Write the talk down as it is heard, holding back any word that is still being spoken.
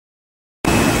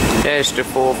There's the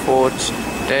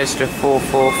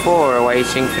 444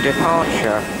 awaiting for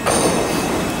departure.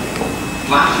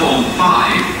 Platform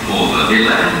 5 for the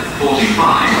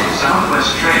 11:45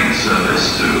 Southwest train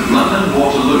service to London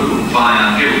Waterloo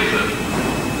via Guildford.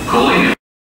 Calling in.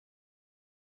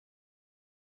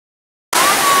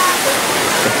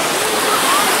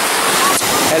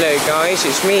 Hello guys,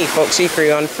 it's me, Foxy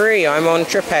 313. I'm on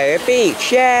Tropea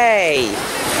Beach, yay!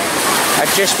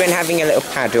 I've just been having a little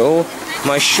paddle.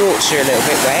 My shorts are a little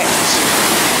bit wet.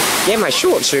 Yeah, my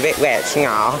shorts are a bit wet,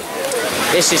 yeah.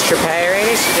 This is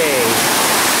Tropea City.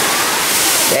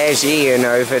 There's Ian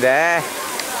over there.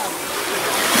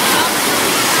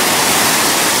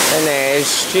 And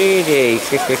there's Judy.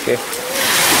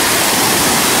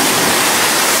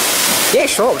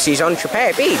 Yes, Foxy's on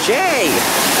Tropea Beach, yay!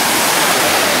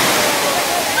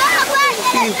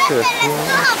 Super.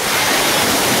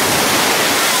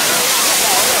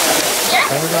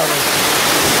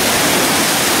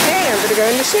 Hey, I'm gonna go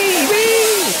in the sea,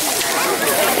 whee!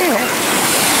 Yeah.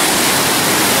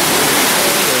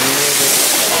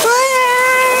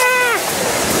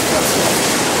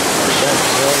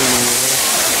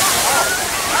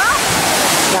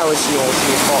 That was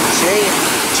naughty, Foxy,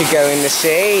 to go in the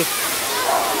sea.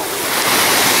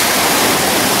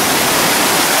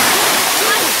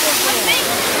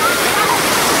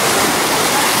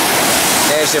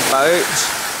 There's a boat.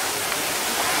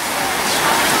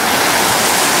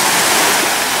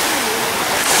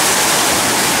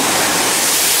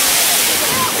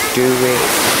 Do it.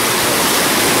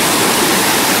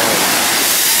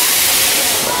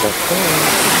 What the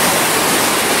fuck?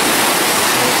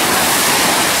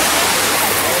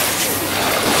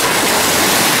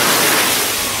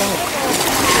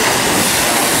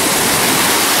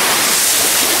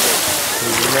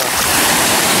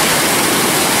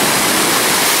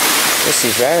 This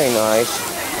is very nice.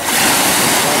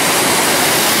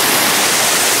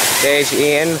 There's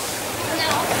Ian. Yeah.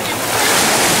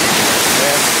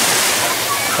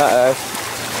 Uh-oh.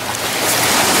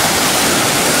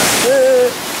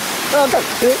 Oh, don't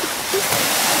do it.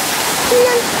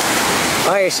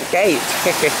 I escaped.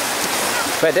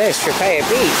 But there's Tropea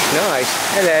Beach. Nice.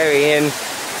 Hello, Ian.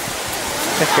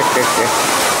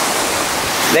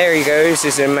 There he goes,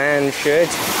 as a man should.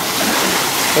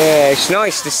 Yeah, it's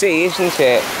nice to see, isn't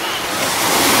it?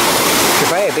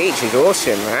 Tropea Beach is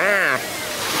awesome. Ah.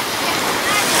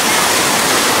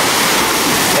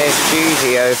 There's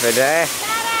Judy over there.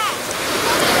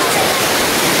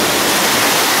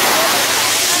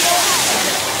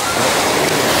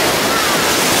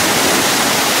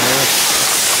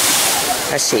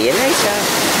 I'll see you later.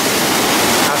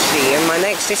 I'll see you in my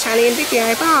next Italian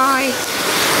video. Bye.